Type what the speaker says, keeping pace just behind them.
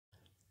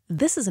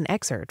This is an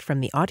excerpt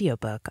from the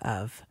audiobook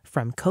of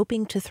From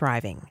Coping to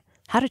Thriving: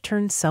 How to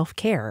Turn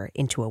Self-Care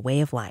into a Way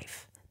of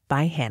Life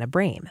by Hannah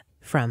Braime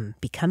from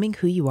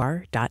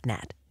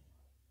becomingwhoyouare.net.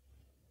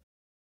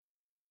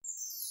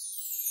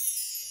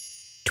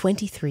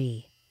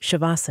 23.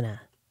 Savasana.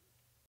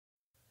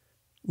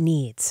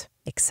 Needs: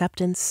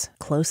 acceptance,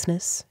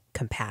 closeness,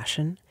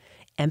 compassion,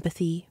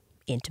 empathy,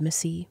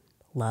 intimacy,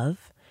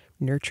 love,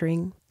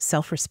 nurturing,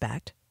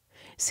 self-respect,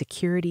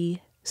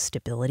 security,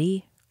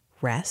 stability,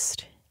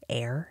 rest,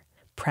 air,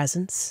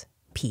 presence,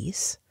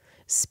 peace,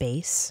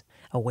 space,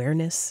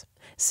 awareness,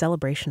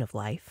 celebration of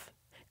life,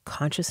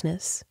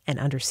 consciousness, and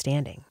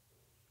understanding.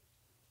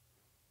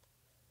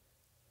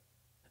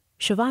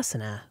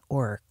 Savasana,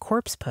 or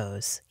corpse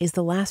pose, is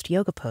the last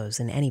yoga pose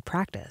in any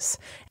practice,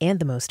 and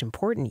the most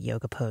important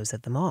yoga pose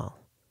of them all.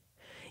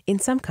 In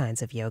some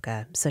kinds of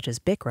yoga, such as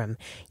Bikram,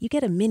 you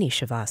get a mini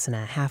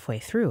Savasana halfway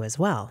through as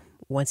well,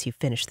 once you've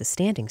finished the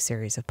standing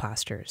series of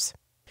postures.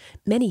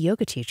 Many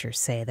yoga teachers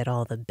say that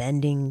all the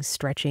bending,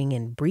 stretching,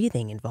 and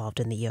breathing involved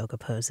in the yoga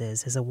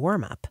poses is a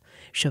warm-up.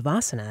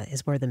 Savasana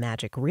is where the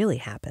magic really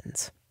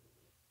happens.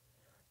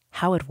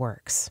 How it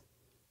works.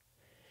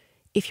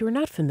 If you're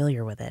not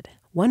familiar with it,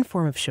 one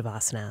form of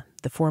Savasana,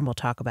 the form we'll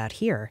talk about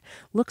here,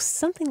 looks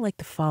something like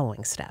the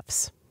following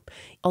steps.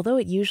 Although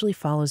it usually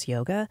follows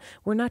yoga,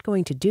 we're not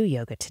going to do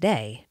yoga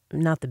today,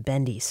 not the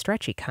bendy,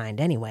 stretchy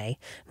kind anyway,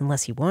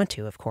 unless you want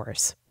to, of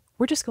course.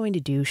 We're just going to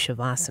do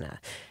Savasana,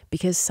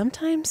 because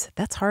sometimes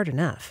that's hard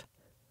enough.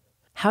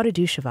 How to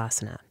do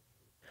Savasana.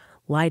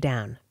 Lie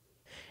down.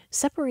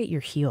 Separate your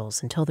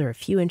heels until they're a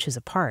few inches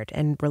apart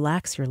and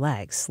relax your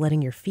legs,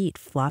 letting your feet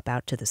flop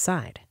out to the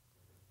side.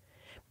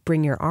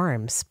 Bring your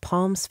arms,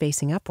 palms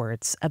facing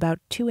upwards, about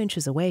 2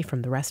 inches away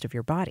from the rest of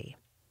your body.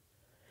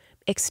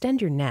 Extend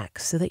your neck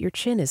so that your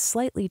chin is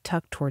slightly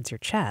tucked towards your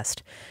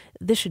chest.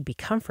 This should be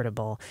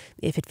comfortable.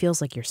 If it feels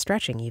like you're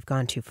stretching, you've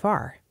gone too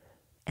far.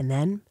 And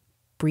then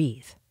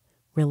breathe.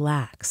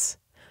 Relax.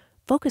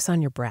 Focus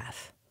on your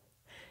breath.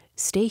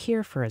 Stay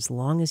here for as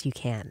long as you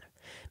can,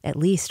 at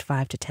least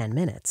 5 to 10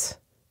 minutes.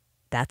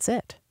 That's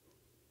it.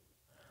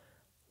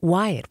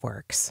 Why it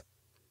works.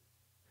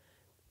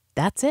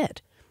 That's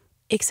it.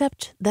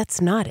 Except that's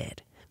not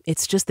it.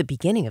 It's just the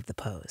beginning of the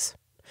pose.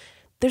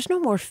 There's no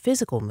more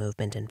physical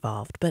movement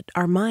involved, but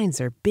our minds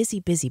are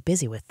busy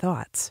with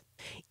thoughts.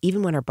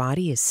 Even when our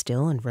body is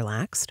still and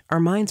relaxed,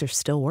 our minds are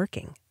still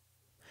working.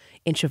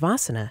 In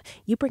Savasana,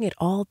 you bring it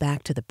all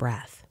back to the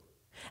breath.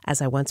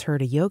 As I once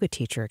heard a yoga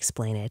teacher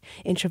explain it,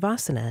 in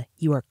Savasana,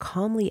 you are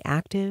calmly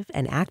active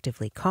and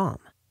actively calm.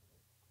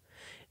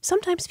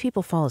 Sometimes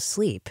people fall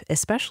asleep,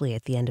 especially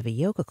at the end of a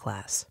yoga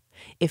class.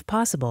 If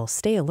possible,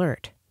 stay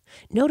alert.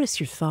 Notice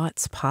your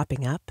thoughts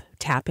popping up,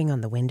 tapping on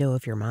the window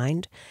of your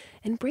mind,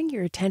 and bring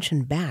your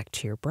attention back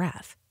to your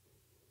breath.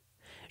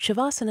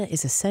 Savasana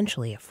is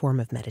essentially a form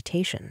of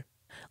meditation.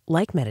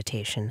 Like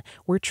meditation,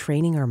 we're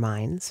training our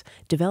minds,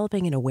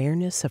 developing an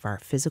awareness of our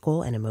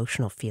physical and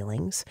emotional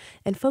feelings,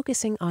 and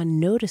focusing on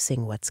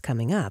noticing what's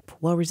coming up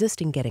while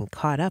resisting getting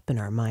caught up in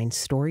our mind's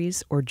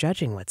stories or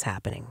judging what's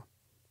happening.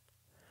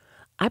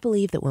 I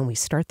believe that when we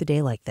start the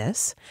day like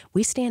this,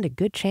 we stand a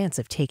good chance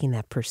of taking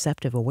that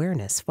perceptive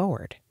awareness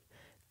forward.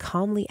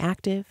 Calmly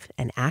active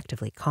and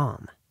actively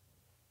calm.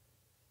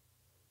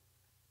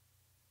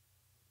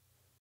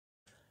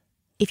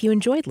 If you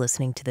enjoyed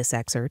listening to this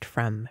excerpt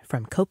from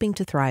Coping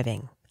to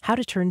Thriving: How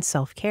to Turn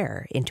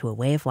Self-Care into a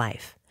Way of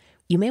Life,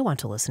 you may want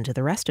to listen to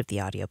the rest of the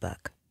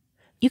audiobook.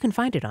 You can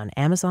find it on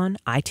Amazon,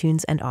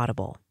 iTunes, and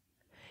Audible.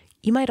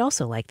 You might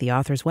also like the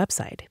author's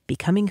website,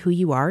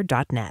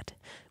 becomingwhoyouare.net,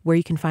 where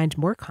you can find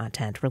more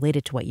content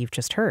related to what you've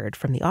just heard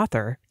from the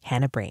author,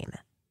 Hannah Braime.